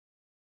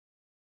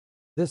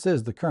This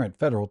is the current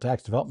federal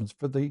tax developments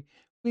for the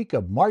week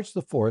of March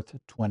the 4th,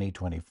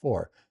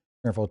 2024.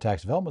 Current federal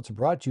tax developments are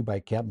brought to you by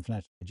Captain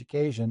Financial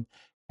Education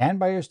and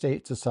by your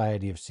state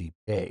Society of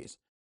CPAs.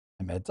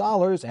 I'm Ed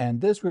Zollers,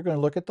 and this we're going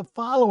to look at the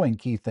following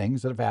key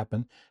things that have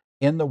happened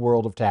in the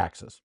world of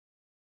taxes.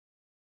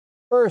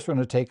 First, we're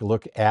going to take a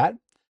look at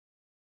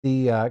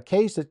the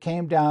case that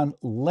came down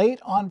late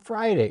on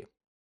Friday,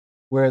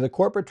 where the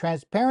Corporate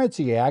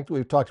Transparency Act,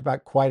 we've talked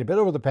about quite a bit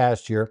over the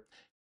past year,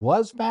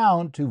 was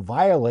found to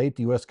violate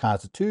the U.S.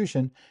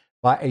 Constitution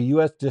by a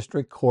U.S.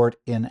 District Court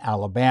in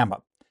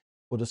Alabama.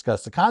 We'll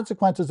discuss the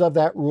consequences of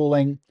that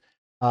ruling,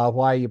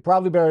 why you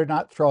probably better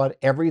not throw out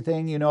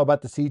everything you know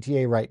about the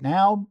CTA right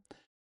now,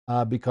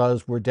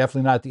 because we're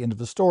definitely not at the end of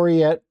the story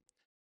yet.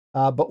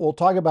 But we'll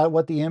talk about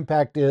what the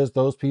impact is,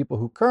 those people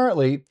who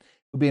currently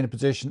would be in a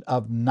position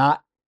of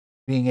not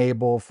being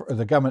able, for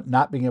the government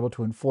not being able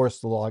to enforce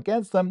the law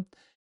against them,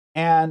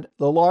 and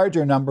the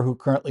larger number who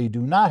currently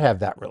do not have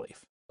that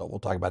relief. So we'll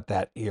talk about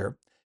that here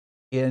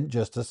in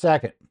just a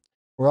second.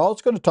 We're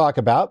also going to talk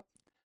about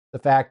the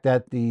fact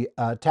that the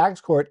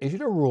tax court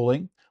issued a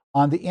ruling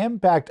on the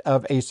impact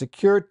of a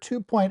Secure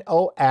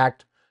 2.0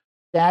 Act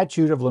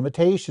statute of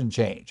limitation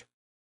change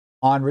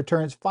on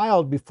returns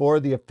filed before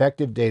the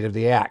effective date of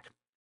the act.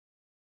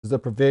 This is a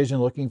provision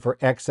looking for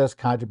excess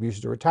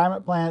contributions to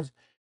retirement plans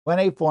when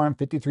a Form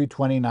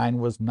 5329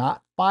 was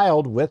not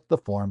filed with the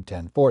Form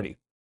 1040.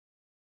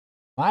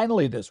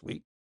 Finally, this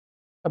week,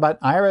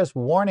 about IRS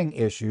warning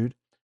issued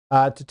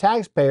to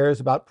taxpayers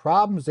about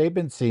problems they've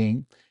been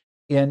seeing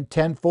in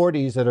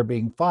 1040s that are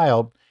being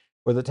filed,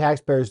 where the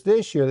taxpayers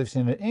this year, they've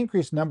seen an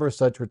increased number of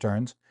such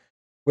returns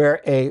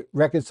where a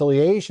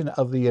reconciliation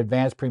of the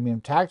advanced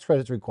premium tax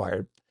credit is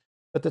required,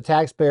 but the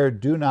taxpayer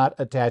do not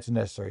attach the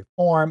necessary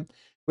form,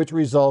 which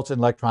results in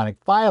electronic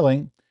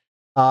filing,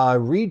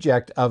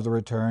 reject of the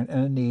return,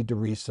 and a need to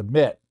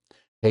resubmit.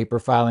 Paper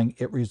filing,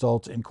 it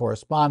results in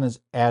correspondence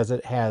as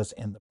it has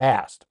in the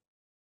past.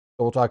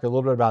 So we'll talk a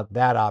little bit about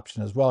that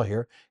option as well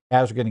here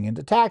as we're getting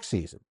into tax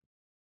season.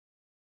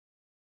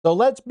 So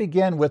let's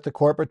begin with the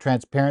Corporate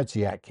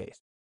Transparency Act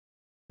case.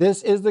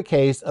 This is the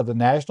case of the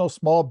National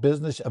Small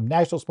Business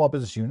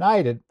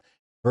United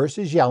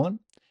versus Yellen,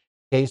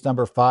 case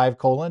number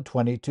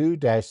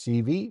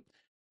 5:22-CV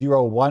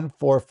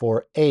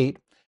 01448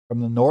 from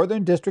the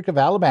Northern District of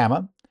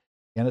Alabama.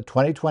 In a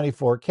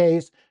 2024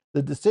 case,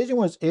 the decision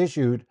was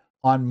issued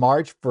on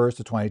March 1st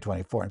of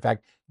 2024. In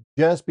fact,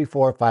 just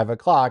before 5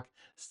 o'clock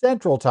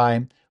Central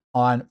Time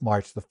on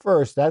March the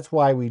 1st. That's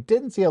why we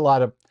didn't see a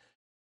lot of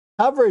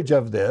coverage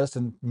of this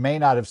and may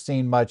not have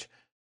seen much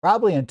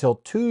probably until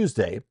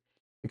Tuesday,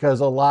 because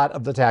a lot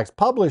of the tax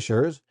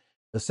publishers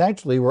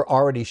essentially were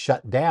already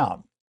shut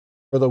down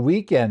for the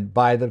weekend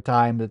by the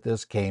time that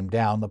this came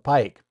down the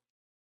pike.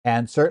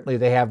 And certainly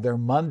they have their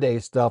Monday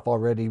stuff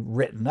already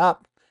written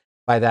up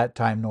by that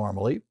time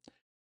normally.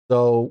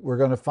 So we're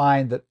going to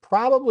find that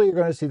probably you're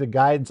going to see the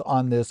guidance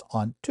on this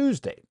on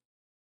Tuesday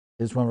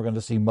is when we're going to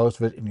see most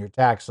of it in your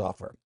tax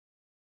software.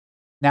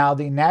 Now,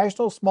 the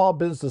National Small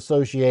Business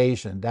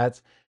Association,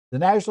 that's the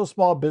National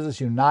Small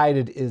Business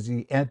United is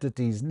the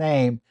entity's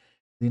name.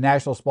 The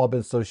National Small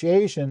Business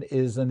Association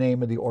is the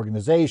name of the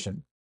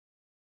organization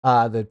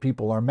that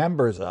people are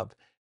members of.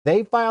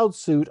 They filed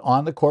suit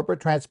on the Corporate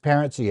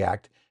Transparency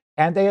Act,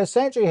 and they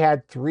essentially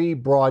had three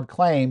broad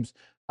claims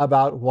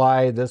about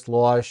why this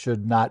law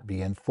should not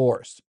be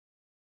enforced.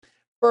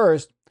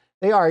 First,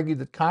 they argued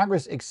that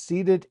Congress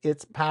exceeded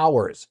its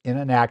powers in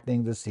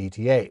enacting the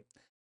CTA.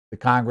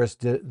 Congress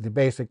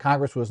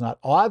was not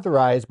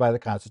authorized by the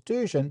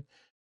Constitution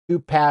to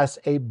pass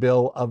a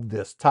bill of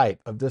this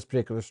type, of this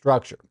particular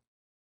structure.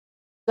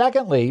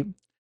 Secondly,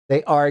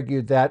 they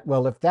argued that,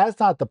 well, if that's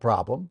not the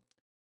problem,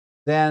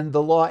 then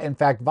the law, in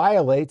fact,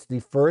 violates the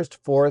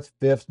First, Fourth,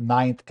 Fifth,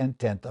 Ninth, and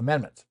 10th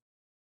Amendments.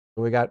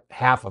 So we got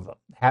half of them.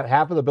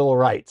 Half of the Bill of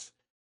Rights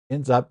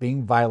ends up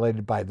being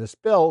violated by this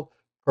bill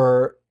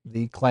per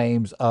the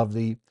claims of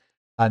the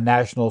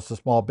National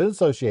Small Business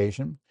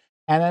Association.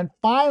 And then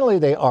finally,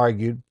 they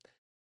argued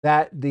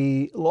that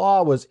the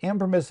law was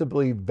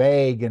impermissibly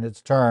vague in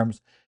its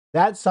terms.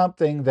 That's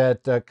something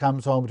that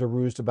comes home to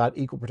roost about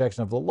equal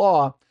protection of the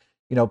law.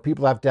 You know,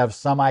 people have to have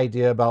some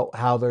idea about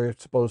how they're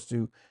supposed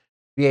to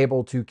be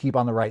able to keep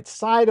on the right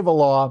side of a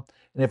law.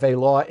 And if a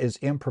law is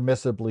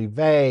impermissibly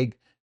vague,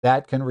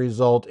 that can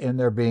result in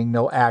there being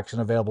no action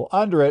available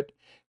under it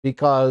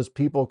because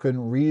people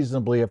couldn't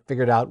reasonably have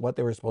figured out what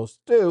they were supposed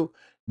to do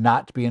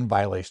not to be in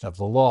violation of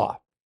the law.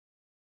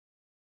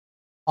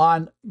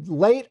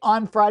 Late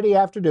on Friday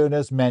afternoon,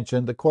 as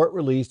mentioned, the court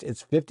released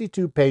its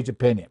 52-page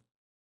opinion.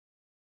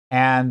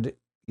 And,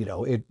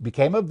 it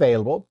became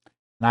available.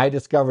 And I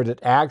discovered it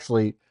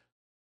actually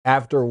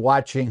after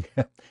went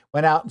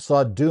out and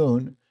saw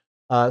Dune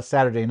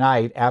Saturday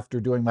night after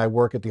doing my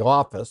work at the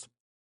office.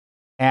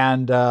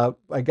 And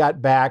I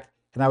got back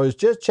and I was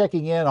just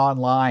checking in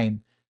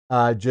online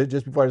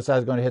just before I decided I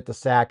was going to hit the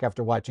sack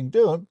after watching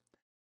Dune,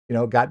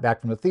 got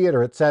back from the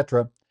theater,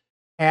 etc.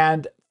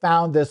 And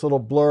found this little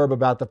blurb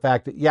about the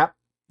fact that, yep,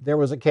 there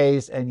was a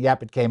case and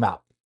yep, it came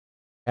out.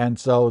 And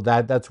so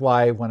that's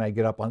why when I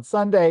get up on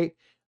Sunday,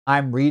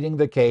 I'm reading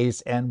the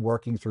case and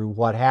working through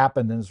what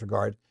happened in this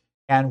regard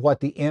and what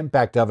the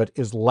impact of it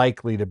is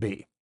likely to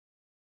be.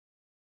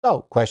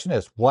 So, question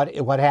is,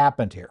 what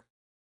happened here?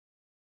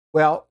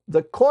 Well,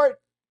 the court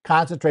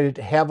concentrated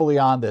heavily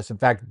on this. In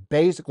fact,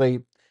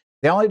 basically,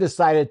 they only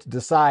decided to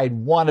decide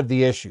one of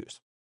the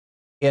issues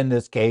in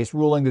this case,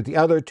 ruling that the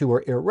other two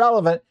were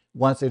irrelevant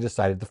once they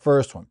decided the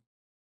first one.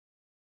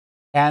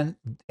 And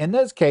in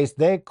this case,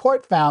 the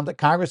court found that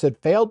Congress had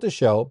failed to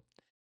show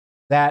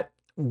that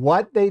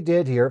what they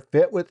did here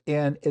fit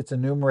within its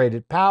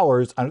enumerated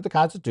powers under the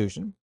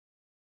Constitution,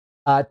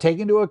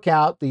 taking into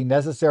account the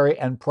necessary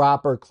and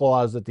proper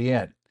clause at the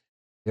end.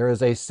 There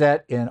is a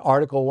set in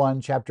Article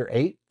 1, Chapter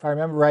 8, if I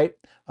remember right,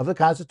 of the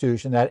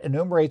Constitution that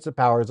enumerates the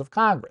powers of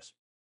Congress.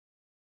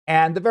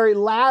 And the very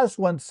last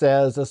one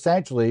says,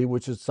 essentially,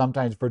 which is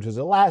sometimes referred to as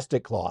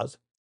elastic clause,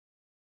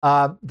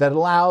 that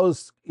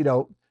allows,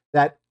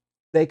 that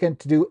they can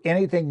do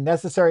anything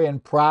necessary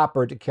and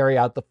proper to carry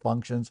out the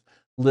functions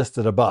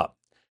listed above.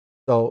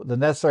 So the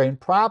necessary and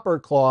proper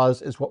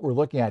clause is what we're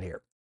looking at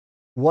here.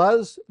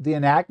 Was the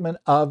enactment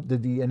of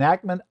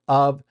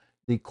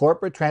the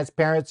Corporate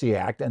Transparency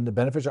Act and the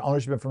Beneficial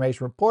Ownership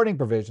Information Reporting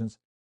provisions,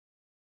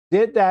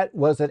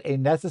 was it a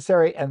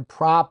necessary and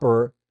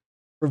proper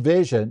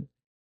provision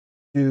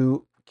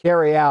to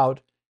carry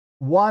out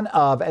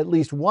at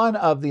least one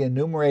of the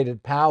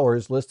enumerated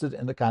powers listed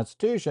in the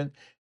Constitution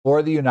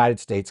for the United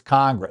States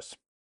Congress?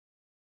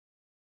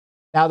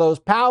 Now, those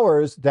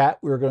powers that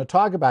we're going to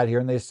talk about here,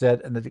 and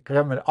the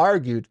government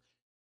argued,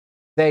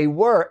 they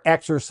were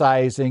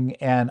exercising,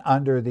 and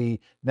under the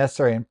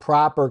necessary and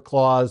proper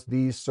clause,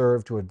 these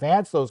serve to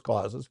advance those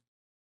clauses,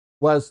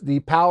 was the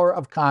power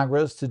of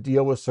Congress to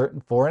deal with certain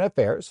foreign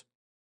affairs,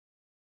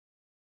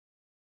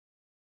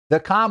 the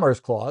Commerce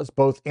Clause,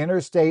 both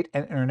interstate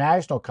and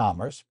international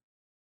commerce,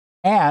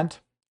 and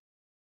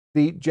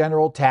the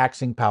general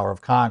taxing power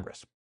of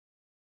Congress.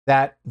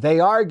 That they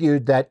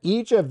argued that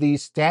each of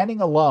these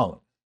standing alone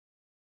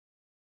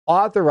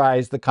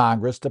authorized the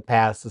Congress to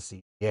pass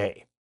the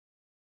CTA.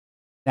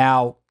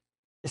 Now,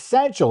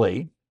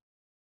 essentially,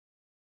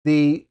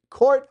 the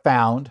court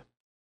found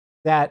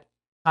that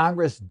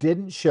Congress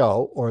didn't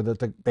show, or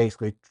that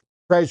basically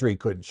Treasury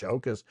couldn't show,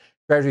 because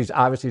Treasury is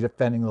obviously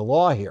defending the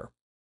law here.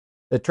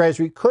 The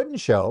Treasury couldn't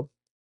show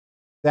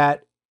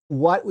that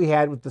what we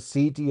had with the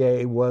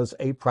CTA was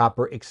a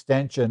proper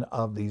extension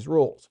of these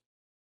rules.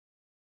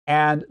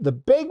 And the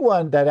big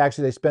one that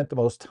actually they spent the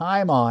most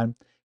time on,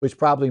 which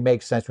probably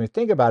makes sense when you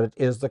think about it,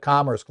 is the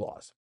Commerce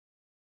Clause.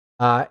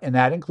 And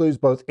that includes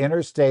both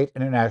interstate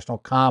and international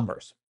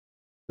commerce.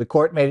 The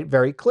court made it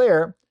very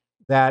clear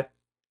that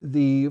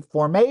the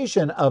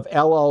formation of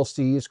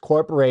LLCs,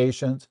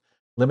 corporations,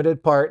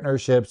 limited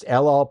partnerships,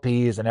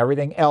 LLPs, and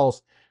everything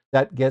else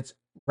that gets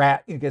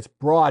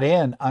brought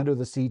in under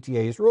the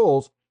CTA's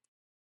rules,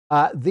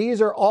 these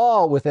are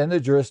all within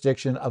the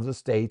jurisdiction of the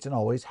states and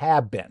always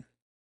have been.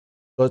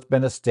 So it's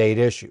been a state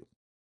issue.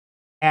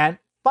 And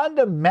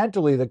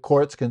fundamentally, the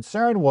court's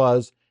concern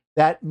was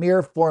that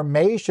mere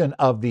formation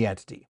of the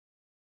entity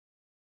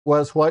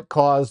was what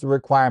caused the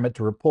requirement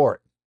to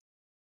report.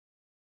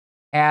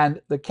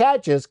 And the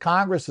catch is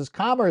Congress's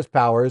commerce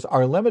powers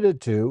are limited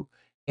to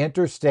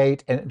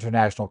interstate and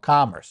international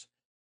commerce.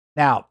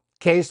 Now,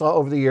 case law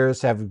over the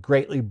years have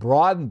greatly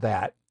broadened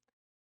that,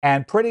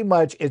 and pretty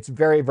much it's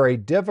very, very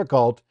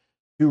difficult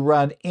to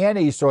run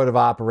any sort of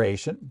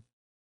operation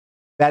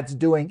that's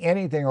doing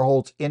anything or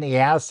holds any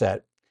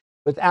asset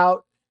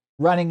without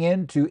running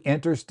into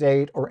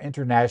interstate or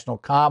international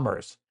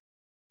commerce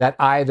that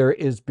either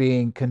is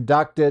being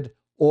conducted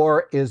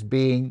or is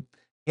being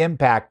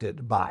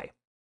impacted by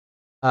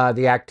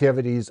the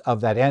activities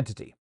of that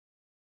entity.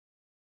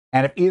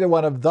 And if either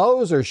one of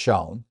those are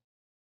shown,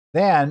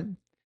 then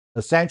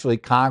essentially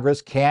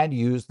Congress can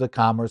use the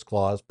Commerce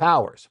Clause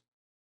powers.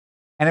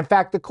 And in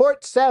fact, the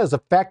court says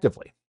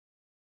effectively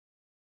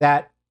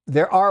that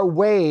there are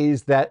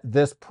ways that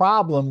this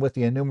problem with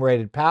the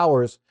enumerated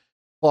powers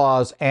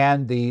clause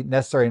and the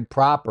necessary and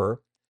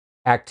proper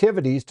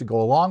activities to go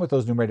along with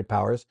those enumerated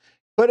powers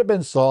could have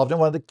been solved. And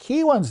one of the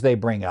key ones they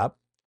bring up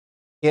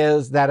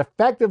is that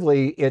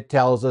effectively it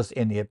tells us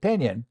in the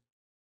opinion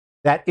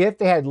that if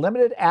they had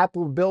limited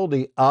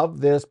applicability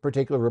of this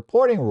particular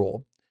reporting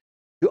rule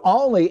to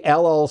only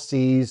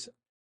LLCs,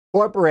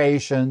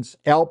 corporations,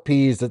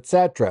 LPs,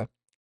 etc.,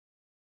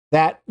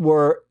 that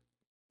were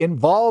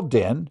involved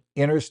in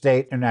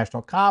interstate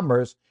international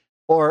commerce,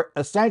 or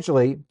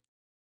essentially,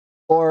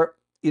 or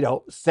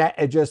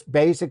just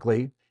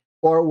basically,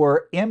 or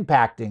were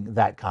impacting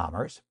that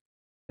commerce.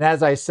 And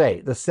as I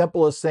say, the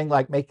simplest thing,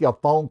 like making a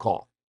phone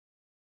call,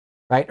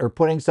 right, or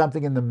putting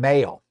something in the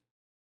mail,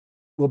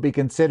 will be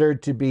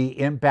considered to be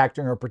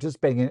impacting or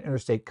participating in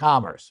interstate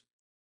commerce.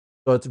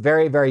 So it's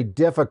very, very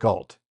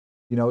difficult,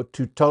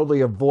 to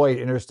totally avoid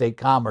interstate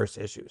commerce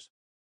issues,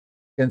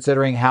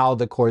 considering how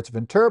the courts have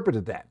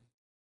interpreted that.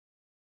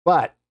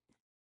 But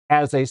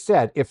as I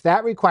said, if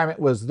that requirement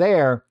was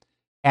there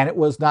and it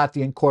was not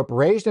the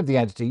incorporation of the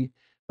entity,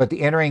 but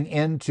the entering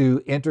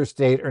into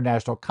interstate or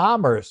national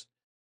commerce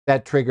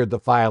that triggered the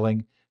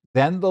filing,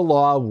 then the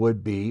law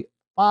would be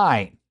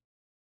fine,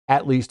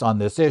 at least on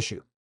this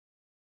issue.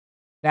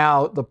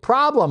 Now, the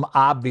problem,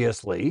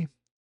 obviously,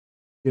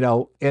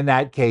 in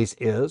that case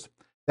is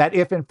that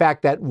if in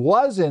fact that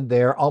was in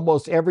there,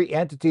 almost every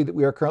entity that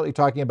we are currently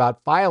talking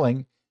about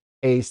filing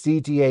a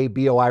CTA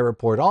BOI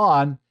report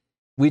on,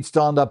 we'd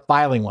still end up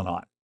filing one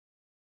on.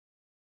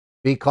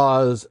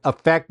 Because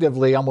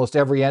effectively, almost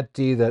every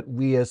entity that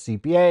we as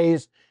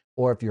CPAs,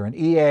 or if you're an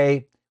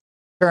EA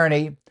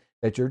attorney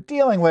that you're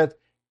dealing with,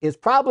 is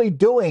probably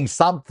doing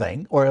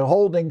something or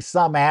holding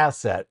some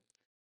asset.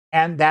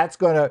 And that's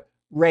going to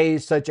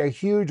raise such a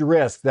huge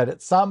risk that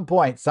at some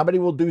point somebody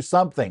will do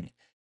something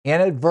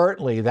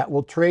inadvertently that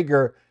will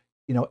trigger,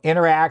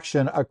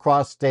 interaction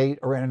across state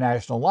or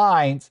international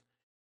lines,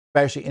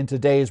 especially in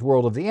today's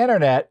world of the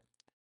internet,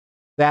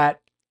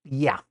 that,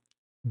 yeah,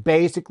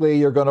 basically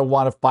you're going to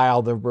want to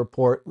file the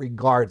report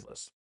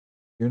regardless.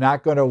 You're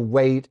not going to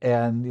wait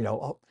and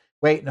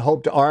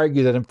hope to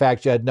argue that in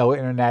fact you had no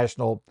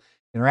international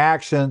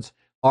interactions.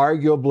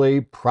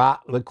 Arguably,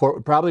 the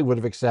court probably would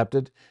have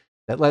accepted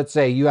that. Let's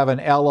say you have an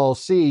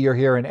LLC, you're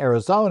here in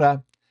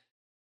Arizona,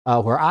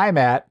 where I'm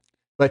at,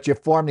 but you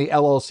form the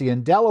LLC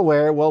in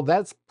Delaware. Well,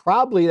 that's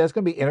going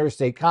to be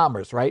interstate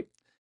commerce, right?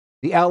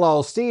 The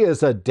LLC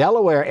is a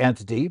Delaware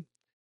entity,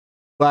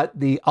 but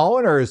the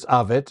owners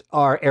of it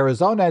are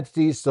Arizona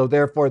entities, so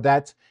therefore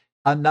that's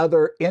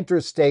another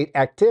interstate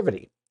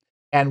activity.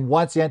 And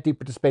once the entity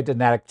participated in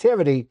that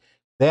activity,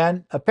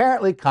 then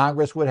apparently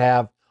Congress would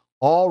have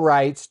all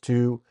rights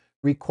to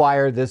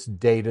require this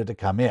data to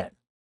come in.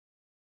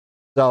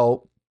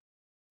 So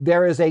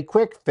there is a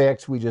quick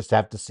fix. We just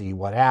have to see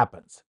what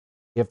happens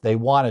if they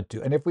wanted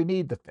to and if we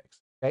need the fix.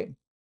 Okay.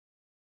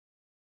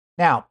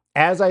 Now,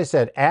 as I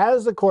said,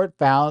 as the court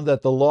found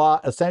that the law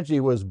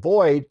essentially was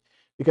void,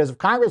 because if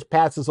Congress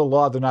passes a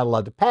law they're not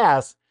allowed to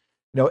pass,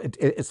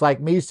 it's like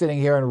me sitting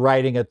here and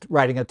writing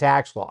a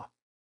tax law.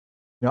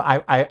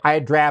 I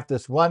draft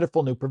this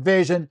wonderful new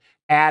provision,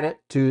 add it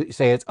to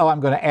say I'm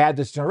going to add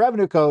this to the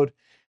revenue code.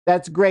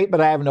 That's great, but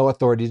I have no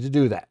authority to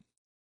do that.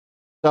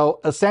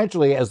 So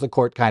essentially, as the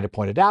court kind of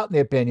pointed out in the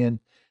opinion,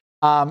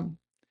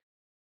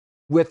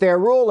 with their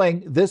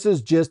ruling, this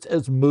is just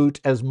as moot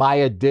as my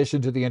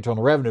addition to the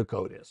Internal Revenue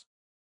Code is,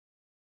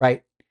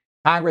 right?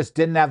 Congress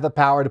didn't have the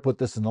power to put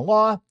this in the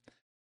law,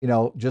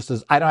 just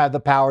as I don't have the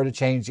power to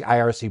change the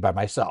IRC by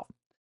myself.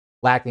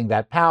 Lacking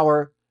that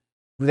power,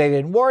 they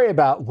didn't worry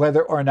about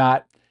whether or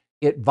not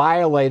it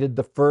violated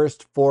the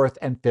First, Fourth,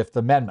 and Fifth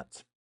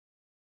Amendments.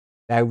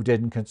 They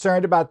didn't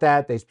concerned about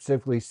that. They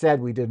specifically said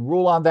we didn't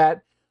rule on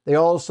that. They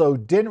also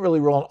didn't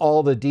really rule on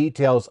all the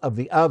details of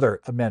the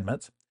other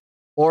amendments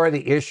or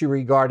the issue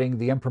regarding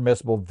the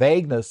impermissible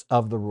vagueness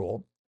of the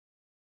rule.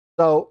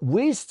 So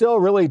we still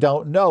really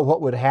don't know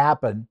what would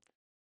happen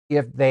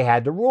if they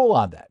had to rule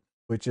on that,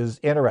 which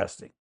is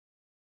interesting.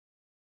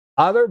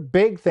 Other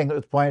big thing that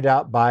was pointed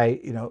out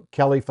by,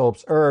 Kelly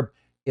Phillips Erb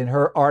in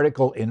her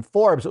article in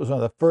Forbes, it was one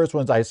of the first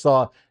ones I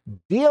saw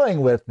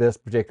dealing with this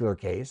particular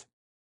case.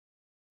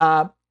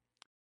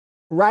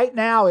 Right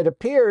now, it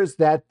appears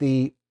that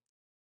the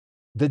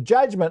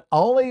judgment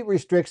only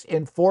restricts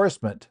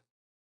enforcement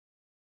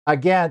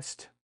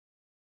against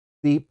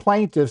the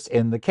plaintiffs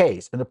in the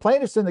case. And the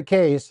plaintiffs in the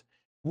case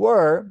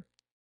were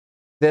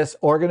this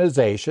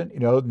organization,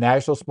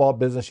 National Small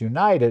Business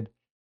United,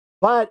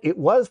 but it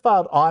was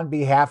filed on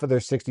behalf of their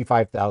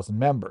 65,000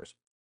 members.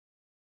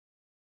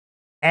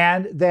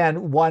 And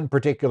then one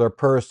particular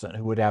person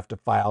who would have to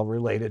file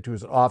related to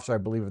as an officer, I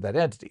believe, of that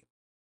entity,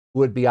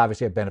 would be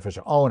obviously a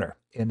beneficial owner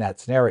in that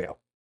scenario.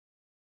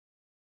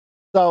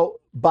 So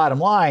bottom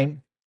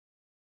line,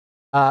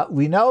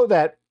 we know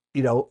that,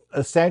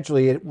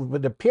 essentially it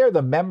would appear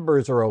the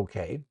members are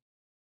okay.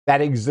 That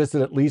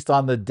existed at least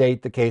on the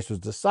date the case was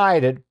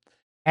decided.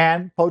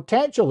 And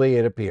potentially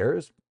it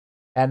appears,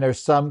 and there's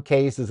some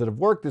cases that have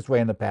worked this way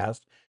in the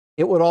past,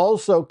 it would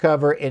also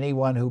cover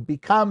anyone who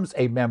becomes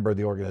a member of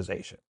the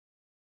organization,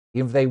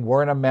 even if they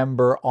weren't a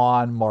member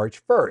on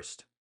March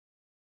 1st.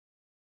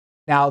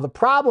 Now, the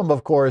problem,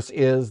 of course,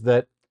 is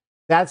that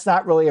that's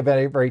not really a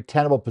very, very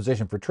tenable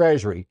position for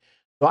Treasury.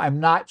 So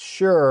I'm not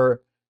sure,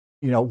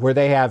 where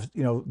they have,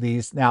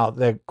 these now,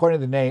 according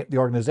to the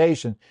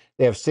organization,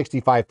 they have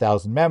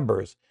 65,000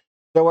 members.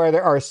 So where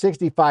there are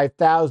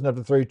 65,000 of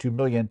the 32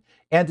 million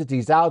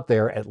entities out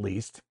there, at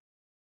least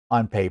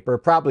on paper,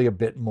 probably a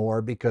bit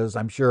more because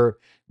I'm sure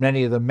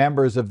many of the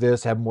members of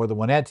this have more than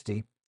one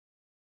entity.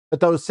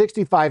 But those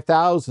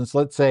 65,000,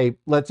 so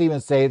let's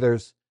even say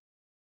there's,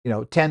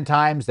 10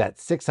 times that,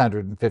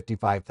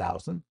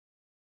 655,000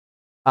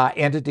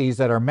 entities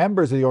that are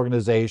members of the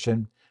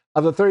organization.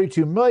 Of the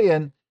 32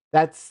 million,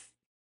 that's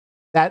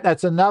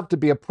enough to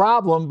be a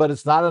problem, but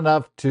it's not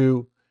enough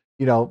to,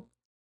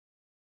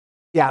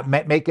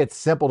 make it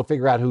simple to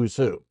figure out who's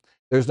who.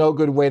 There's no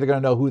good way they're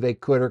going to know who they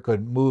could or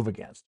couldn't move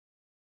against.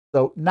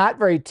 So not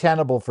very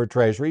tenable for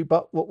Treasury,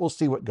 but we'll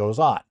see what goes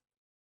on.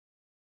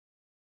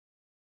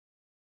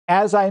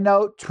 as I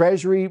note,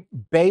 Treasury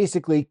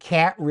basically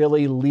can't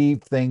really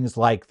leave things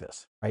like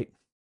this, right?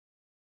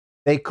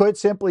 They could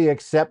simply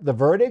accept the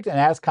verdict and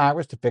ask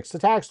Congress to fix the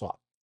tax law.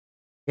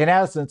 In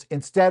essence,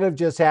 instead of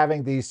just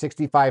having these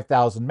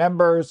 65,000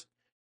 members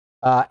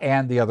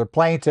and the other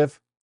plaintiff,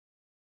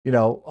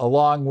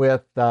 along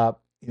with,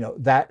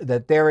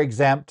 that they're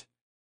exempt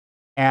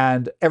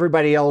and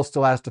everybody else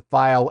still has to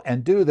file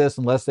and do this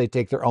unless they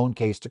take their own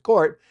case to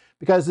court,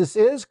 because this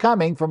is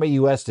coming from a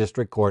U.S.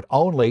 district court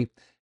only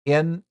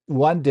in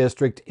one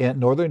district, in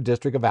Northern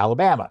District of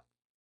Alabama.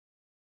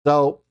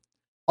 So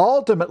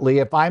ultimately,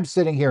 if I'm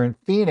sitting here in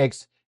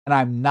Phoenix and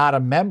I'm not a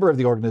member of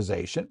the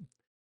organization,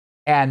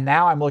 and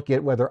now I'm looking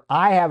at whether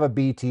I have a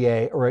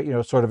BTA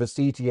or sort of a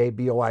CTA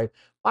BOI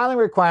filing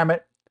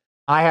requirement,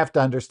 I have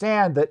to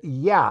understand that,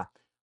 yeah,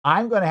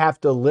 I'm going to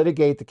have to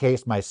litigate the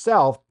case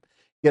myself,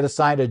 get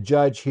assigned a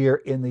judge here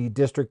in the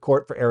district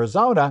court for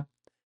Arizona,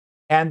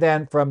 and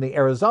then from the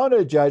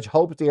Arizona judge,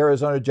 hope the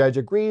Arizona judge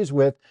agrees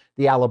with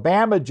the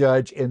Alabama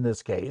judge in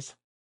this case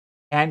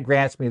and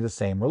grants me the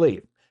same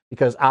relief.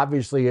 Because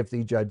obviously, if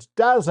the judge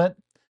doesn't,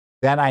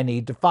 then I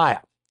need to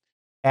file.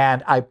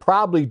 And I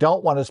probably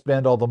don't want to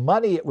spend all the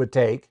money it would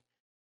take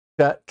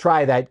to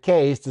try that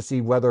case to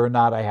see whether or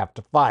not I have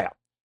to file.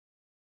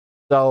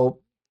 So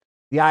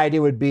the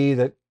idea would be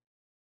that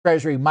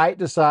Treasury might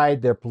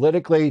decide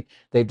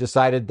they've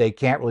decided they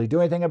can't really do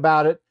anything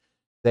about it.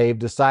 They've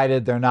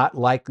decided they're not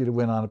likely to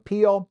win on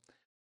appeal.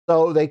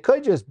 So they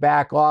could just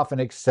back off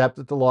and accept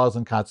that the law is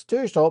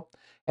unconstitutional.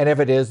 And if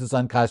it is, it's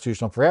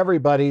unconstitutional for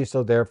everybody.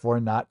 So therefore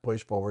not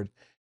push forward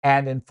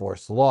and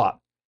enforce the law.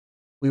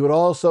 We would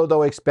also,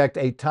 though, expect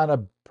a ton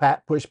of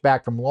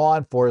pushback from law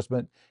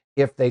enforcement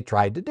if they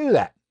tried to do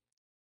that.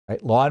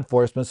 Right? Law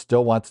enforcement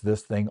still wants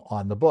this thing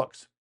on the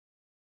books.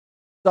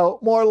 So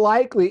more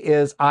likely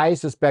is, I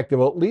suspect, there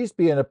will at least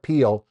be an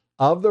appeal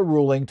of the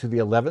ruling to the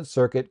 11th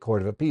Circuit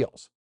Court of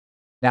Appeals.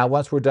 Now,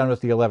 once we're done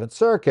with the 11th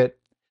Circuit,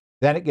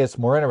 then it gets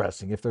more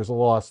interesting. If there's a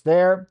loss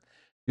there,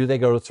 do they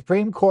go to the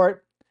Supreme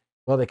Court?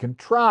 Well, they can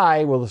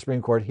try. Will the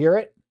Supreme Court hear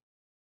it?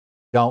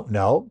 Don't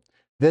know.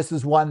 This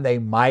is one they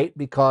might,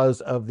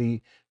 because of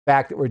the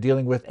fact that we're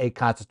dealing with a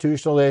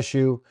constitutional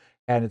issue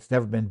and it's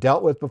never been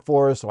dealt with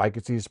before. So I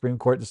could see the Supreme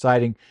Court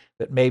deciding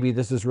that maybe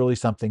this is really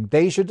something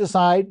they should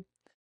decide,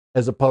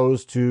 as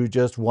opposed to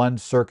just one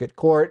circuit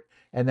court,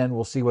 and then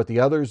we'll see what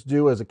the others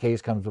do as a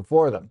case comes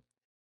before them.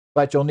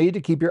 But you'll need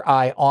to keep your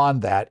eye on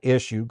that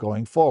issue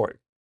going forward.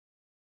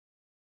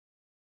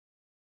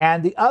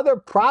 And the other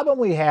problem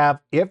we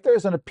have, if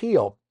there's an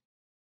appeal,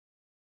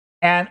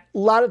 and a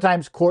lot of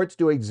times courts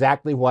do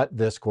exactly what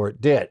this court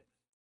did.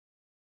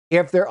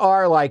 If there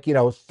are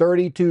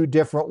 32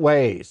 different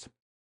ways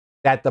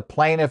that the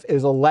plaintiff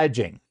is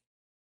alleging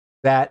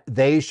that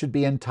they should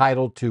be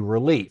entitled to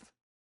relief,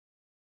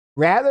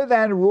 rather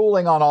than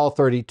ruling on all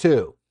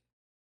 32,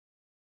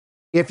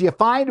 if you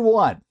find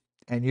one,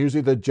 and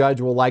usually the judge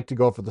will like to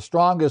go for the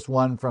strongest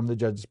one from the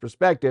judge's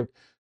perspective,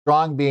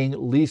 strong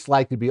being least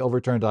likely to be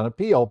overturned on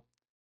appeal,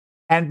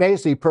 and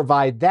basically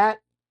provide that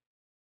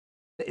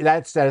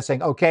instead of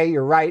saying, okay,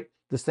 you're right,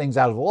 this thing's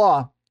out of the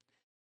law,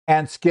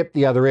 and skip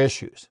the other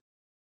issues.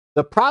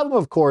 The problem,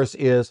 of course,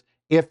 is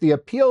if the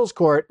appeals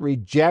court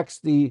rejects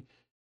the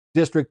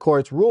district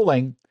court's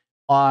ruling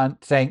on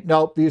saying,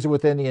 nope, these are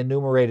within the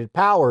enumerated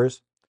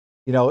powers,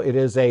 it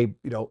is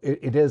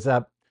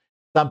a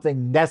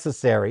something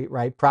necessary,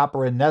 right,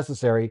 proper and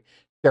necessary to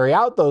carry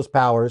out those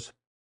powers,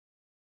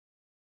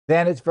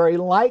 then it's very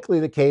likely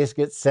the case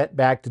gets sent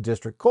back to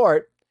district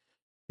court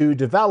to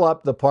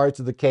develop the parts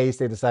of the case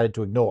they decided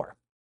to ignore.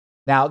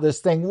 Now, this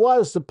thing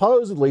was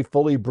supposedly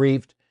fully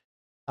briefed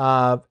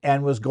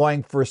and was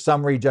going for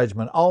summary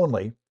judgment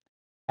only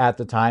at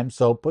the time.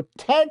 So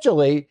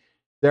potentially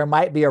there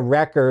might be a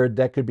record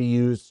that could be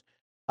used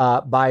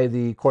by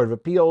the Court of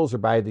Appeals or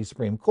by the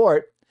Supreme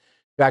Court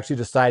to actually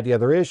decide the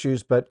other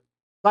issues. But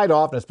quite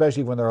often,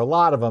 especially when there are a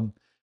lot of them,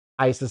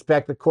 I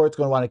suspect the court's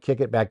going to want to kick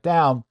it back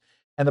down.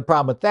 And the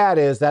problem with that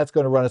is that's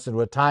going to run us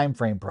into a time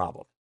frame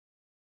problem,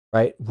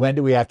 right? When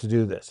do we have to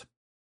do this?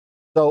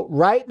 So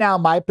right now,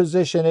 my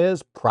position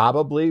is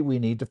probably we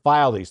need to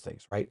file these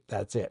things, right?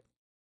 That's it.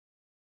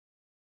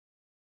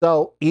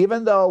 So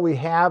even though we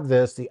have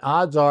this, the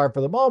odds are,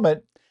 for the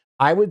moment,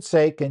 I would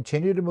say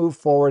continue to move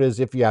forward as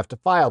if you have to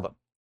file them.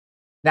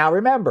 Now,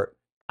 remember,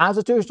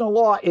 constitutional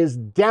law is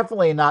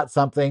definitely not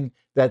something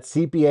that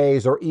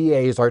CPAs or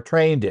EAs are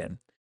trained in.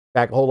 In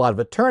fact, a whole lot of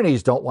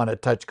attorneys don't want to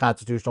touch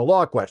constitutional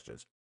law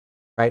questions,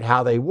 right?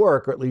 How they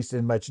work, or at least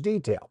in much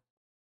detail.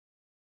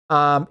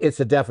 It's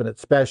a definite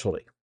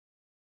specialty.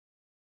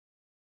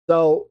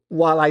 So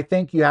while I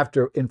think you have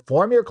to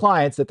inform your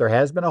clients that there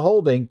has been a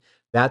holding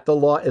that the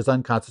law is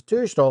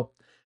unconstitutional,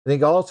 I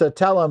think also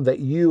tell them that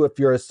you, if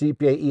you're a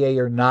CPA, EA,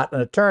 or not an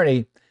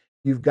attorney,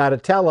 you've got to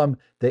tell them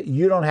that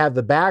you don't have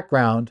the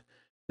background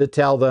to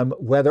tell them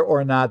whether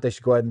or not they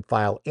should go ahead and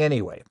file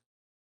anyway.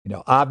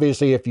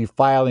 Obviously, if you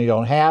file and you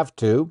don't have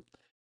to,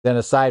 then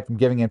aside from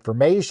giving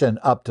information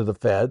up to the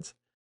feds,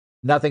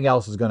 nothing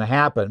else is going to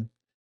happen.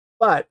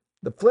 But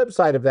the flip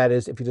side of that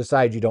is if you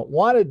decide you don't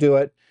want to do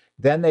it,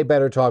 then they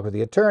better talk with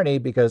the attorney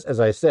because, as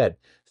I said,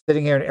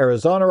 sitting here in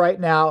Arizona right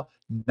now,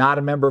 not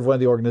a member of one of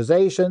the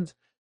organizations,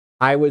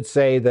 I would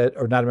say that,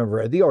 or not a member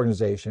of the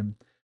organization,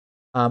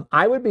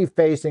 I would be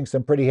facing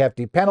some pretty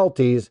hefty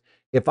penalties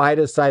if I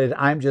decided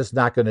I'm just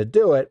not going to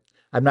do it.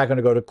 I'm not going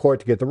to go to court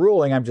to get the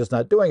ruling. I'm just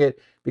not doing it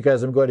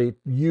because I'm going to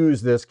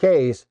use this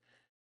case.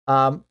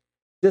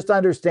 Just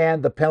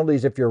understand the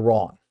penalties if you're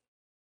wrong,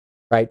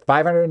 right?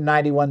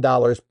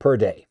 $591 per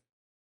day.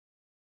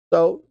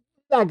 So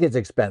that gets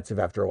expensive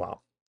after a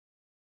while.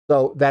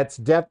 So that's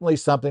definitely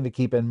something to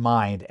keep in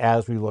mind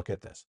as we look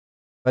at this.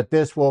 But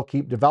this will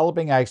keep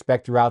developing, I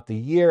expect, throughout the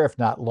year, if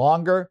not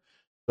longer.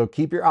 So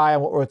keep your eye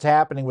on what's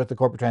happening with the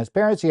Corporate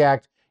Transparency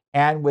Act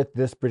and with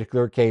this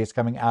particular case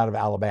coming out of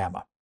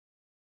Alabama.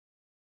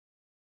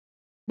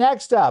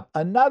 Next up,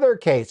 another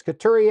case,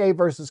 Couturier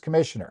versus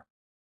Commissioner.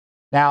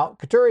 Now,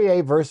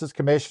 Couturier versus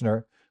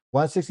Commissioner,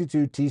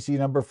 162 TC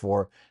number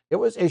 4, it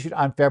was issued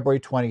on February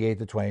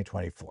 28th of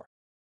 2024.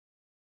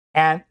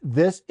 And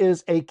this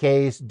is a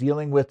case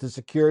dealing with the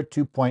Secure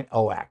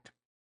 2.0 Act.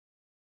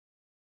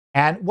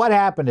 And what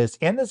happened is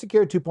in the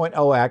Secure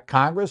 2.0 Act,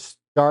 Congress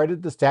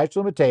started the statute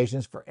of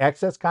limitations for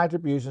excess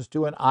contributions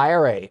to an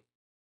IRA,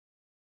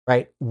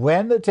 right?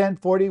 When the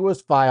 1040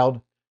 was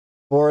filed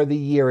for the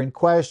year in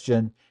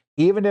question,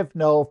 even if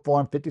no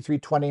Form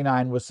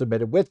 5329 was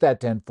submitted with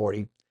that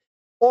 1040,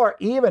 or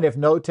even if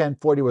no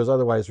 1040 was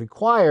otherwise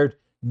required,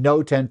 no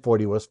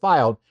 1040 was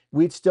filed,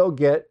 we'd still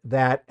get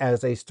that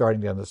as a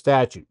starting date on the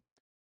statute.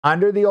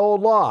 Under the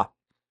old law,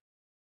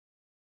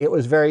 it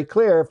was very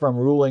clear from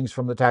rulings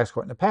from the tax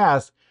court in the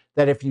past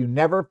that if you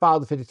never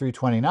filed the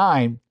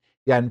 5329,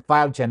 you hadn't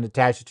filed it and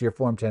attached it to your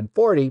Form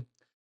 1040,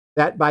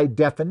 that by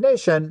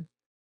definition,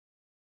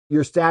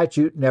 your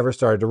statute never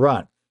started to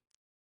run.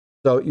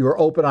 So you were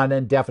open on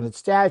indefinite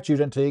statute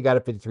until you got a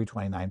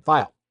 5329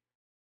 file.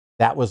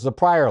 That was the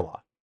prior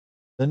law.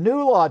 The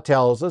new law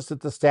tells us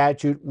that the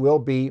statute will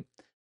be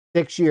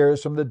 6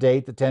 years from the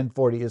date the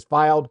 1040 is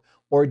filed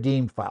or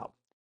deemed filed.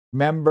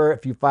 Remember,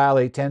 if you file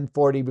a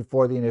 1040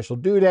 before the initial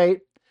due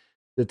date,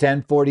 the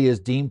 1040 is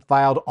deemed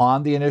filed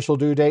on the initial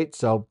due date.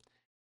 So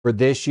for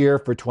this year,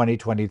 for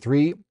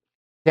 2023,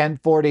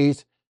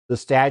 1040s, the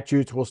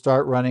statutes will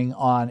start running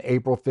on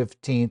April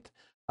 15th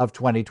of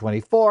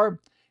 2024.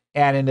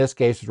 And in this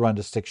case, it would run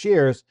to 6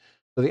 years.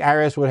 So the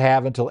IRS would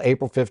have until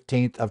April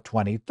 15th of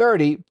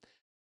 2030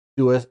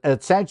 to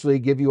essentially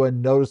give you a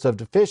notice of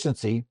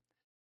deficiency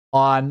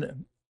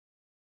on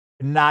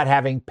not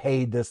having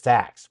paid this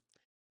tax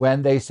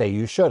when they say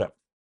you should have.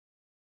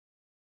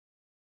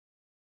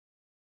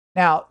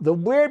 Now, the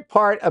weird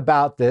part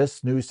about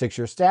this new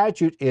 6-year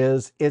statute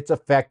is its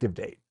effective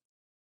date.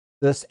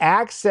 This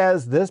act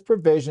says this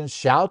provision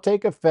shall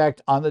take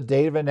effect on the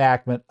date of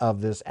enactment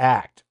of this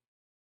act.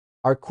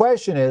 Our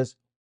question is,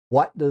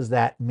 what does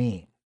that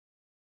mean?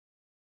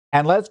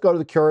 And let's go to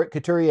the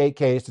Couturier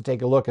case to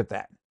take a look at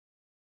that.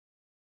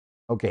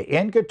 Okay,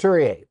 in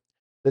Couturier,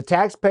 the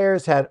taxpayer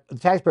had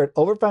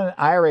overfunded an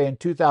IRA in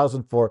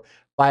 2004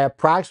 by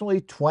approximately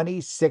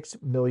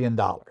 $26 million.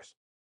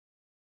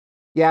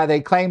 Yeah,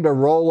 they claimed a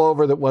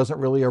rollover that wasn't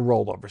really a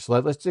rollover, so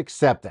let's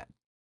accept that.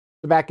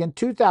 So back in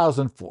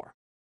 2004.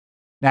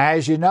 Now,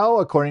 as you know,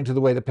 according to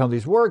the way the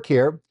penalties work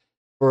here,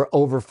 for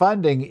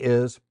overfunding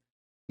is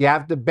you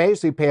have to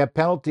basically pay a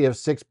penalty of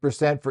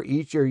 6% for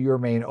each year you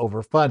remain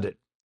overfunded.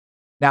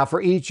 Now,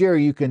 for each year,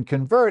 you can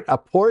convert a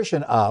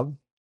portion of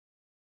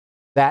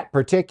that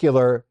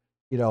particular,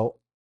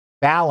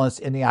 balance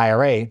in the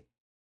IRA.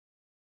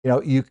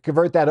 You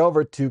convert that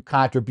over to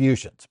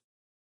contributions,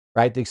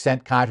 right? The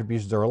extent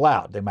contributions are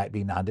allowed. They might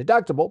be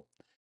non-deductible,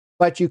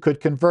 but you could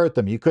convert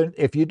them. You couldn't,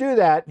 if you do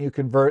that, and you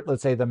convert,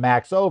 let's say, the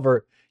max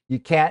over, you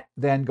can't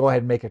then go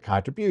ahead and make a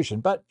contribution,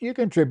 but you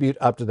contribute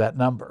up to that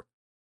number.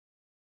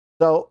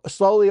 So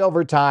slowly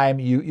over time,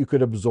 you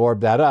could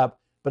absorb that up,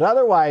 but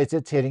otherwise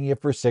it's hitting you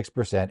for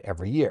 6%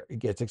 every year. It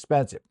gets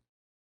expensive.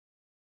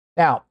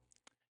 Now,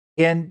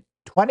 in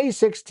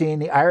 2016,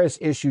 the IRS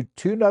issued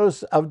 2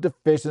 notices of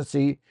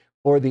deficiency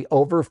for the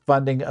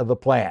overfunding of the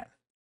plan.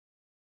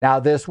 Now,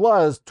 this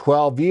was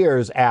 12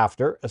 years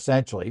after,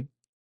 essentially,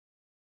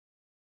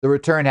 the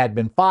return had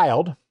been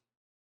filed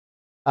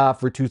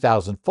for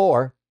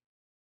 2004.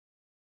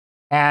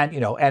 And,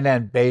 and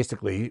then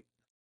basically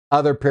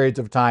other periods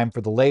of time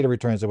for the later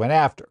returns that went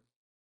after.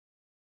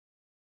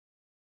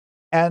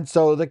 And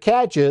so the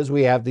catch is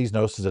we have these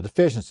notices of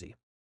deficiency.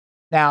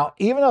 Now,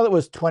 even though it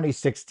was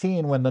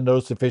 2016 when the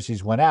notice of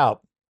deficiencies went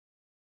out,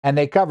 and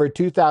they covered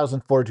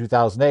 2004 to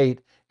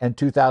 2008 and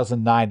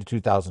 2009 to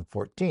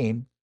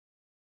 2014,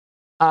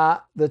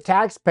 the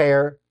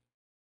taxpayer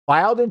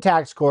filed in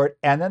tax court,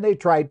 and then they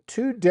tried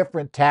 2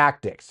 different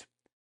tactics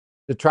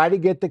to try to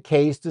get the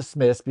case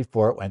dismissed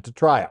before it went to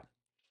trial.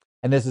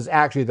 And this is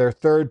actually their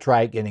 3rd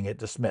try getting it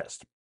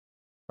dismissed,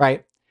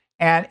 right?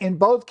 And in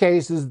both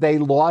cases, they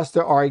lost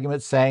their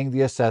argument saying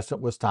the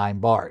assessment was time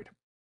barred,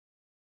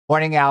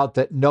 pointing out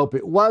that nope,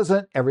 it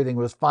wasn't. Everything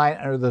was fine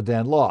under the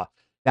then law.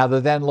 Now,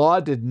 the then law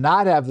did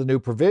not have the new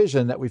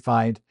provision that we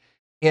find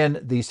in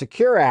the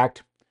Secure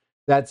Act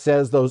that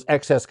says those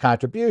excess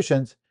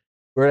contributions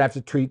we're going to have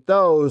to treat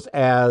those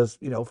as,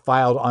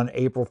 filed on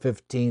April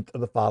 15th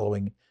of the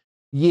following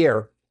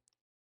year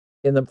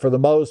for the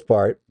most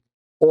part,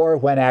 or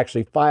when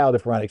actually filed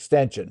if we're on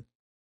extension,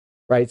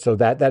 right? So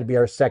that'd be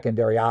our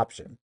secondary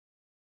option.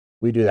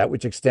 We do that,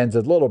 which extends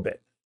a little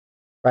bit,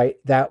 right?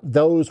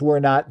 Those were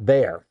not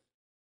there.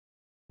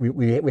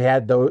 We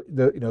had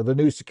the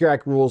new Secure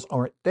Act rules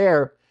aren't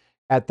there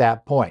at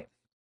that point.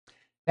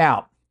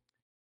 Now,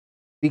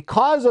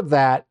 because of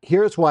that,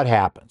 here's what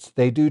happens.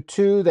 They do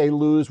two, they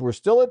lose. We're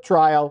still at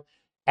trial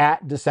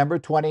at December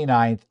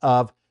 29th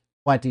of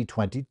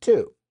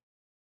 2022.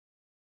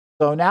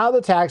 So now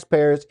the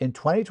taxpayers in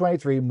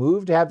 2023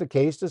 move to have the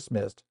case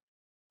dismissed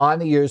on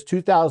the years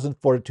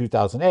 2004 to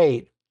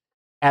 2008.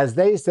 As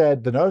they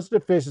said, the notice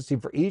of deficiency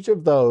for each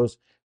of those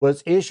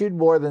was issued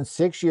more than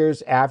 6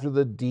 years after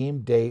the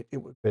deemed date it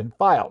would have been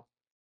filed.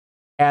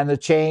 And the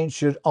change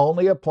should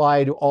only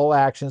apply to all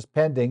actions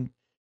pending.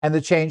 And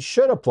the change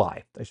should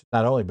apply,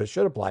 not only, but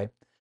should apply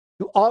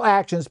to all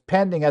actions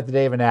pending at the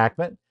day of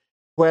enactment,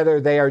 whether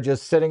they are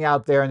just sitting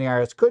out there and the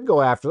IRS could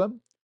go after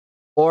them,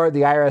 or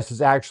the IRS has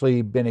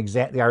actually been the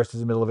IRS is in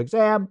the middle of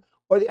exam,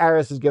 or the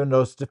IRS has given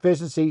notice of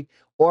deficiency,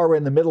 or we're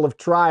in the middle of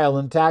trial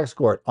in tax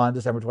court on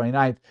December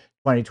 29th,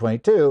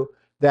 2022,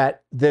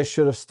 that this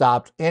should have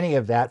stopped any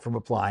of that from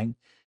applying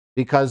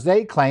because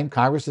they claim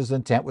Congress's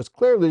intent was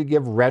clearly to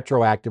give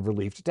retroactive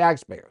relief to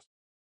taxpayers.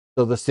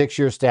 So the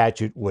 6-year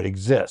statute would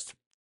exist.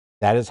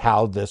 That is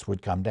how this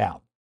would come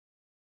down.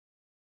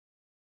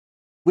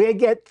 We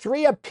get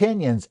 3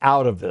 opinions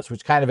out of this, which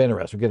is kind of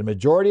interesting. We get a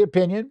majority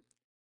opinion,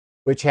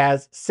 which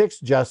has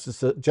 6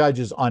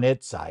 judges on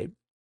its side.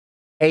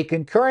 A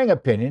concurring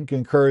opinion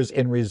concurs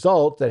in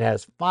result that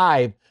has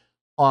 5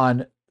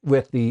 on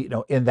with the,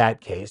 in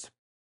that case.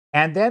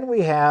 And then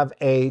we have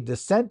a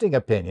dissenting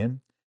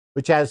opinion,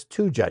 which has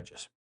 2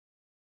 judges.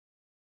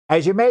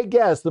 As you may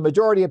guess, the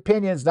majority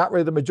opinion is not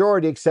really the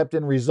majority except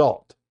in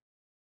result.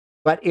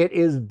 But it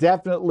is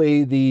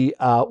definitely the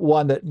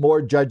one that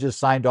more judges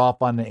signed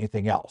off on than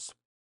anything else.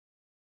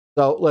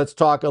 So let's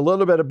talk a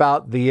little bit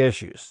about the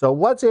issues. So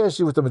what's the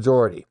issue with the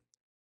majority?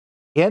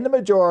 In the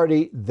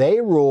majority,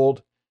 they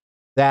ruled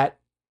that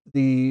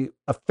the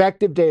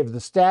effective date of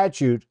the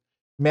statute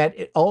meant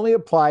it only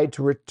applied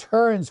to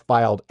returns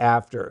filed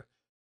after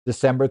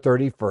December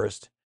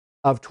 31st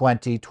of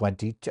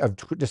 2020, of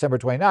December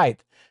 29th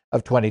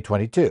of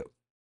 2022.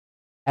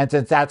 And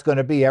since that's going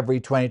to be every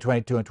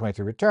 2022 and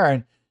 23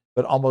 return,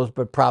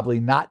 but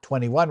probably not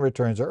 21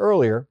 returns or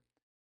earlier,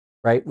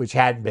 right, which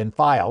hadn't been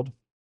filed,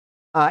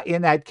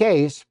 in that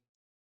case,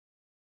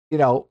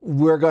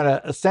 we're going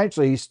to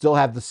essentially still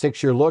have the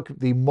 6-year look,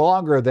 the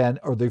longer than,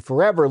 or the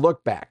forever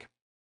look back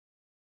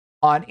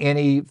on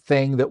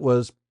anything that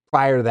was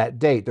prior to that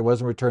date. There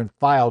was a return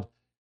filed,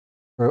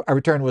 or a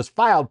return was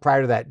filed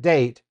prior to that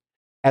date,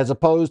 as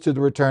opposed to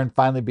the return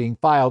finally being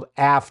filed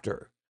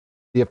after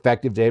the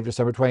effective date of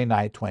December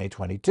 29,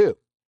 2022.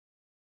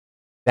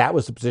 That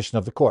was the position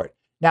of the court.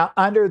 Now,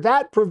 under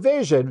that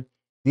provision,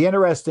 the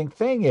interesting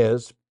thing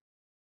is,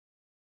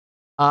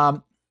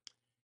 the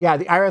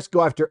IRS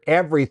go after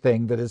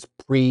everything that is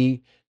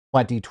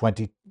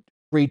pre-2020,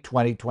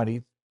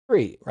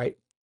 pre-2023, right?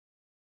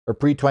 Or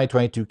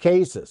pre-2022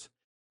 cases.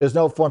 There's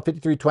no Form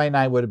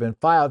 5329 would have been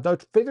filed. No,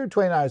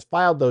 5329 was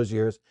filed those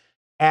years,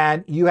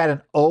 and you had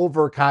an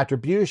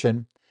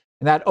over-contribution,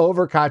 and that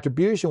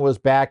over-contribution was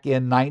back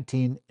in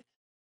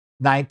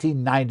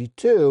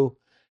 1992.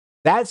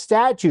 That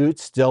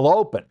statute's still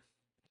open.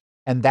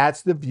 And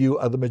that's the view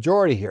of the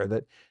majority here,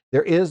 that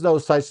there is no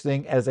such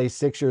thing as a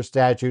 6-year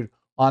statute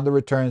on the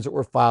returns that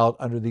were filed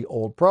under the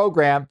old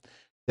program.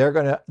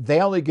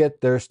 They only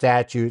get their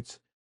statutes.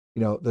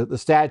 The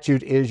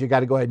statute is you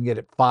got to go ahead and get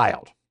it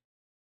filed,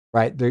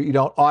 right? You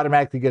don't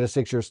automatically get a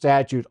 6-year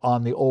statute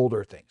on the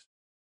older things.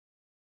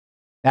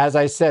 As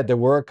I said, there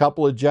were a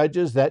couple of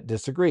judges that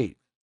disagreed.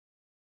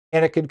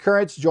 In a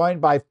concurrence joined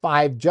by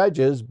 5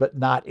 judges, but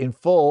not in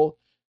full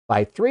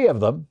by 3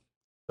 of them.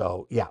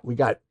 So yeah, we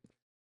got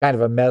kind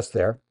of a mess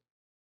there.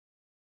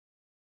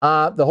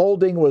 The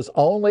holding was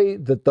only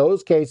that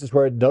those cases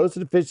where a notice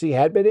of deficiency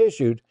had been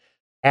issued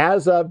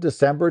as of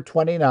December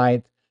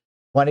 29th,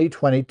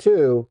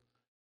 2022,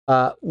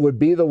 would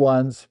be the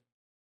ones,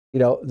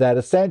 that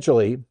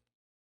essentially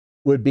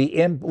would be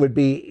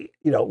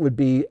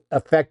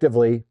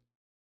effectively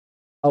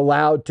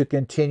allowed to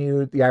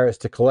continue the IRS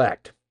to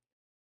collect.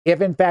 If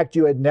in fact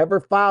you had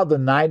never filed the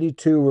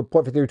 92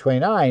 report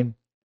 5329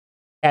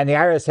 and the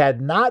IRS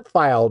had not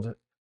filed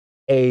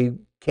a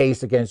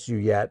case against you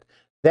yet,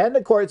 then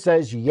the court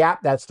says,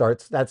 yep, that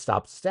stops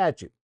the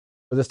statute.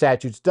 But the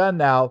statute's done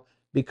now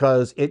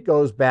because it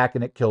goes back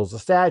and it kills the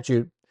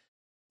statute.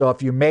 So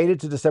if you made it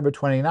to December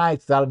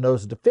 29th without a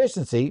notice of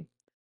deficiency,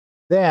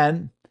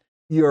 then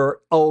you're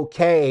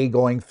okay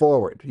going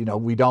forward.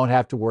 We don't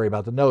have to worry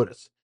about the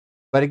notice.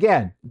 But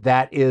again,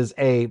 that is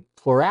a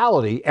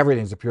plurality.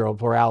 Everything's a pure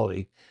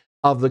plurality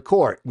of the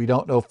court. We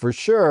don't know for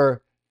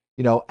sure,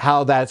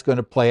 how that's going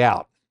to play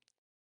out.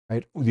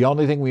 Right? The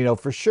only thing we know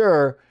for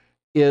sure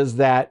is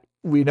that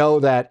we know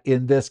that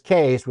in this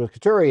case with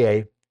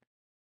Couturier,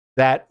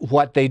 that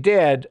what they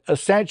did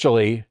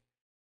essentially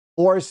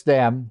forced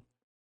them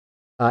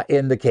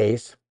in the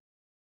case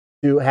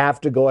to have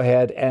to go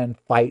ahead and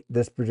fight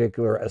this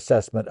particular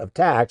assessment of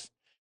tax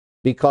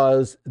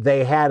because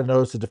they had a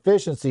notice of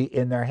deficiency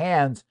in their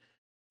hands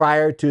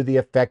prior to the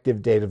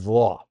effective date of the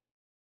law.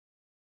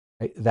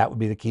 Right? That would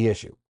be the key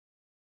issue.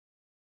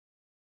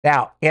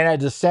 Now, in a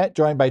dissent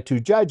joined by 2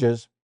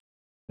 judges,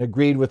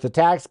 agreed with the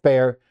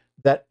taxpayer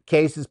that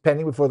cases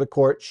pending before the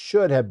court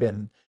should have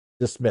been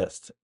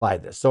dismissed by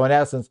this. So, in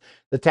essence,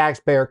 the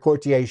taxpayer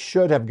courtier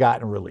should have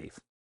gotten relief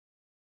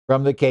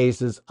from the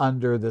cases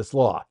under this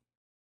law.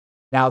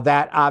 Now,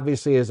 that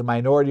obviously is a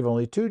minority of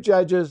only 2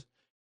 judges.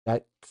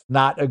 That's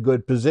not a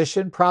good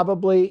position,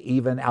 probably,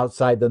 even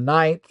outside the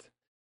 9th,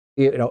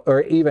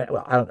 or even,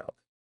 well, I don't know.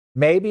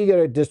 Maybe you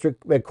get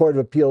a court of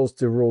appeals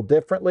to rule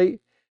differently,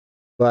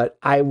 but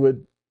I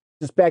would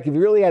suspect if you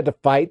really had to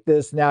fight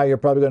this now, you're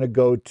probably going to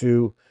go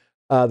to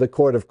the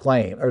court of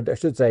claim, or I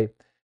should say,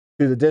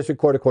 to the district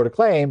court of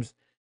claims.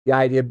 The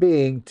idea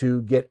being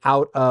to get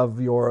out of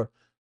your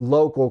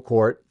local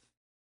court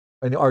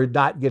or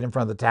not get in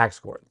front of the tax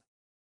court,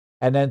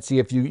 and then see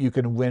if you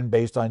can win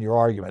based on your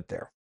argument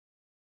there.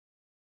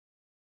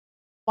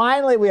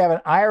 Finally, we have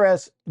an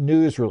IRS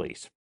news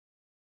release.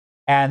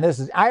 And this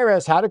is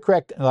IRS, how to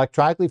correct an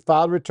electronically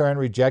filed return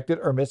rejected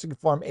or missing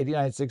Form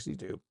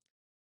 8962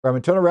 from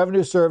Internal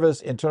Revenue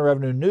Service, Internal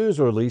Revenue News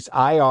Release,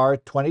 IR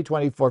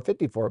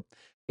 2024-54,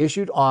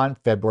 issued on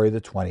February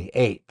the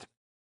 28th.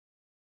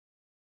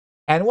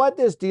 And what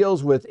this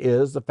deals with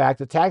is the fact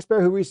that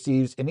taxpayer who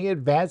receives any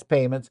advance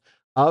payments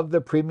of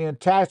the premium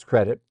tax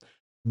credit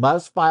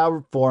must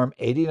file Form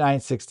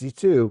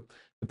 8962,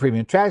 the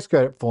premium tax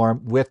credit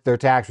form, with their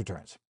tax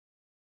returns.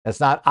 That's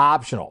not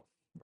optional.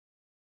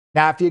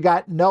 Now, if you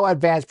got no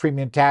advance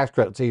premium tax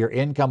credit, say your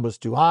income was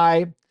too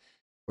high,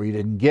 or you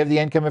didn't give the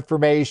income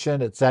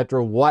information,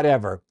 etc.,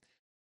 whatever,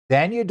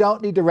 then you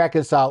don't need to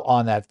reconcile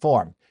on that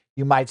form.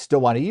 You might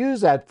still want to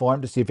use that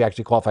form to see if you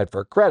actually qualified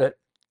for a credit,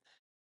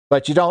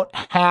 but you don't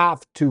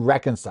have to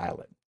reconcile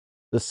it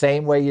the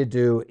same way you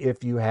do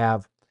if you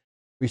have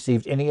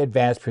received any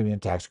advance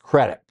premium tax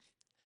credit.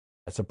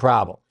 That's a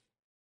problem.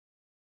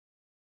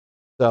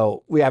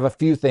 So we have a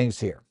few things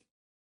here.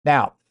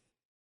 Now,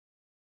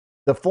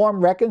 the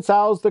form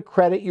reconciles the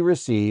credit you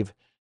receive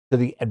to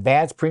the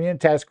advance premium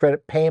tax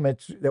credit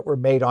payments that were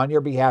made on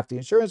your behalf to the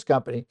insurance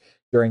company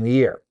during the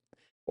year.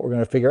 What we're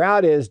going to figure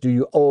out is, do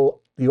you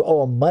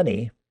owe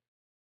money,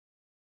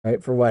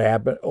 right, for what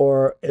happened,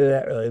 or is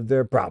that really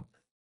their problem?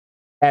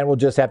 And we'll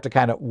just have to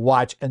kind of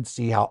watch and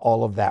see how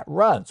all of that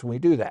runs when we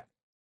do that.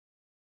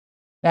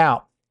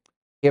 Now,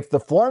 if the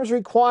form is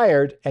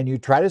required and you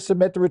try to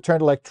submit the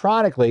return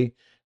electronically,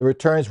 the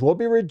returns will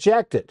be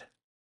rejected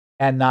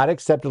and not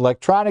accepted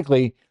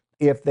electronically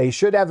if they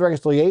should have the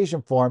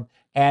reconciliation form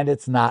and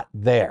it's not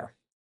there.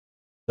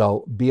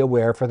 So be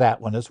aware for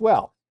that one as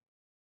well.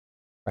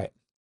 Right.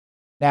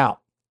 Now,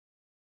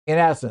 in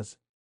essence,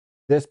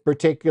 this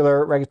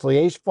particular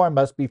reconciliation form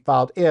must be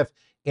filed if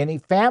any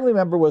family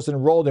member was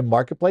enrolled in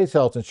Marketplace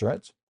Health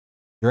Insurance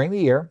during the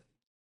year.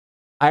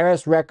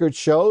 IRS record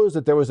shows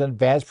that there was an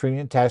advanced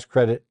premium tax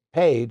credit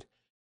paid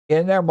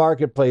in their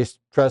Marketplace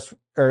trust,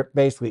 or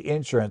basically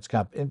insurance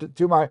company,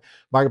 to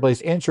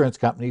Marketplace insurance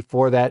company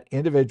for that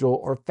individual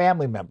or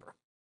family member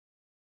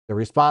they're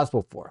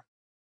responsible for.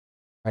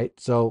 Right?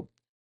 So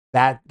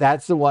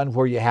that's the one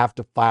where you have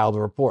to file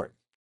the report.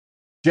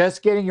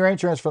 Just getting your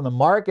insurance from the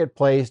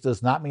Marketplace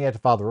does not mean you have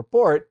to file the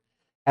report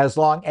as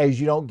long as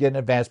you don't get an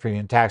advanced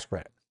premium tax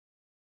credit.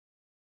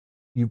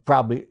 You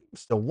probably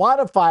still want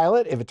to file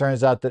it if it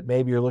turns out that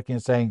maybe you're looking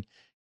and saying,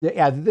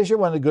 yeah, this year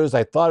wasn't as good as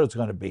I thought it was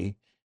going to be.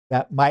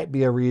 That might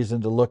be a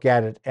reason to look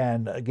at it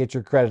and get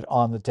your credit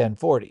on the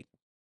 1040.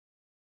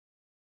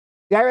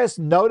 The IRS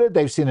noted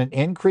they've seen an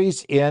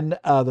increase in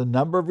the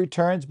number of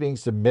returns being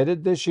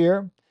submitted this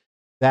year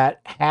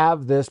that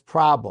have this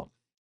problem.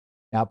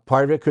 Now,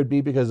 part of it could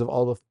be because of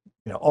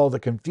all the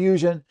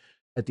confusion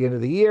at the end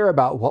of the year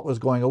about what was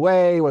going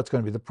away, what's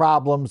going to be the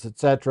problems,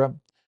 etc.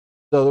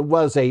 So there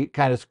was a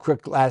kind of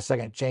quick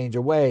last-second change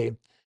away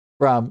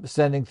from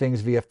sending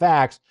things via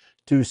fax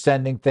to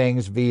sending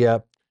things via,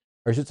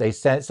 or I should say,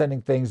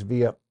 sending things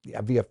via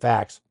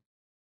fax.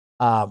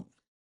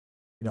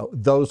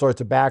 Those sorts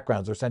of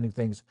backgrounds, or sending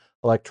things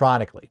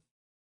electronically.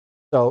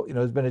 So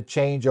there's been a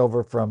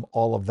changeover from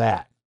all of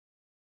that.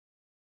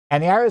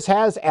 And the IRS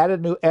has added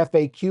a new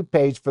FAQ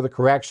page for the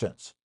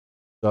corrections.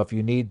 So if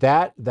you need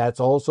that, that's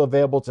also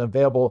available. It's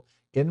available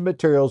in the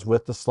materials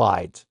with the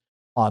slides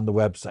on the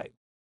website.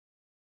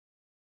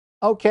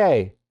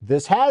 Okay,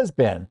 this has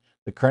been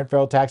the Current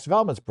Federal Tax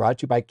Developments, brought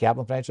to you by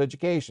Kaplan Financial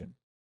Education.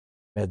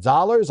 Ed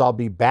Zollers, I'll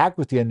be back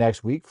with you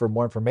next week for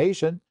more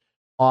information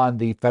on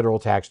the federal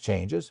tax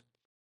changes.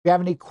 If you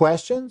have any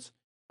questions,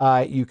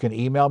 you can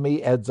email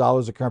me,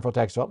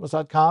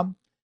 edzollers@currentfederaltaxdevelopments.com.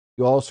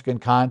 You also can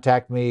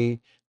contact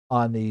me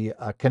on the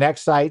Connect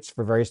sites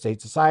for various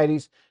state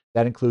societies.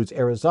 That includes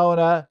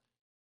Arizona,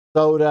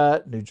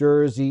 Minnesota, New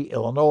Jersey,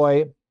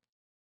 Illinois.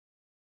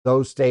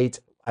 Those states,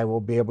 I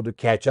will be able to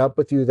catch up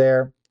with you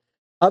there.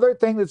 Other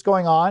thing that's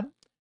going on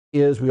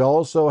is we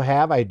also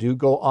have, I do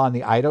go on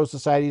the Idaho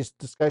Society's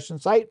discussion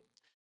site.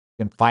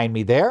 You can find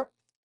me there.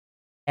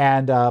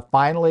 And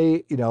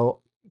finally,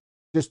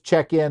 just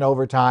check in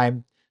over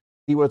time,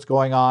 see what's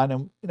going on,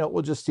 and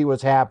we'll just see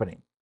what's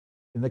happening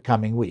in the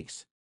coming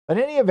weeks. But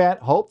in any event,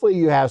 hopefully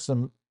you have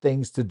some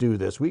things to do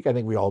this week. I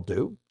think we all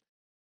do.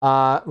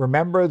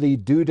 Remember the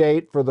due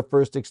date for the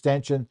first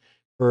extension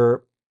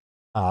for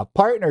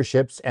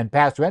partnerships and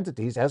pass-through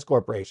entities as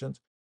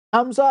corporations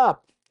comes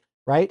up,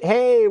 right?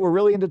 Hey, we're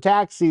really into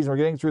tax season. We're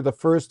getting through the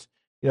first,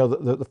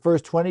 the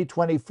first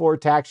 2024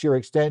 tax year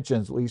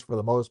extensions, at least for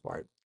the most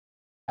part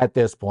at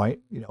this point,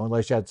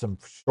 unless you had some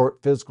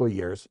short fiscal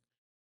years.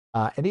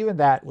 And even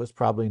that was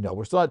probably no.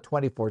 We're still at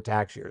 24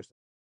 tax years.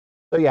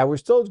 So yeah, we're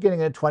still getting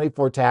into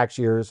 24 tax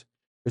years,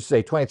 let's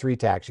say 23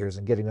 tax years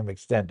and getting them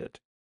extended.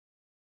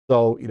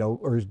 So,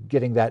 we're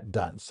getting that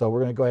done. So we're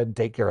going to go ahead and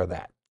take care of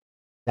that.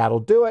 That'll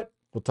do it.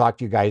 We'll talk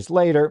to you guys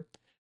later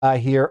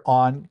here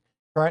on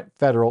current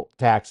federal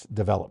tax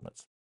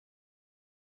developments.